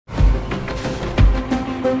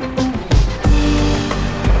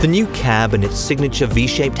The new cab and its signature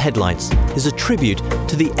V-shaped headlights is a tribute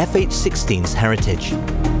to the FH16's heritage.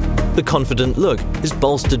 The confident look is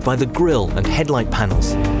bolstered by the grille and headlight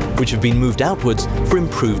panels, which have been moved outwards for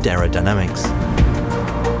improved aerodynamics.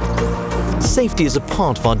 Safety is a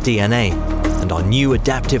part of our DNA, and our new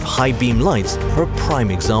adaptive high-beam lights are a prime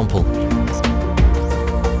example.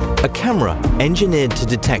 A camera engineered to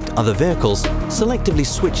detect other vehicles selectively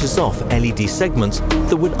switches off LED segments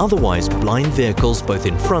that would otherwise blind vehicles both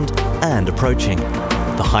in front and approaching.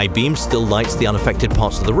 The high beam still lights the unaffected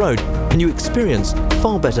parts of the road, and you experience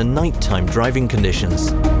far better nighttime driving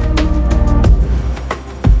conditions.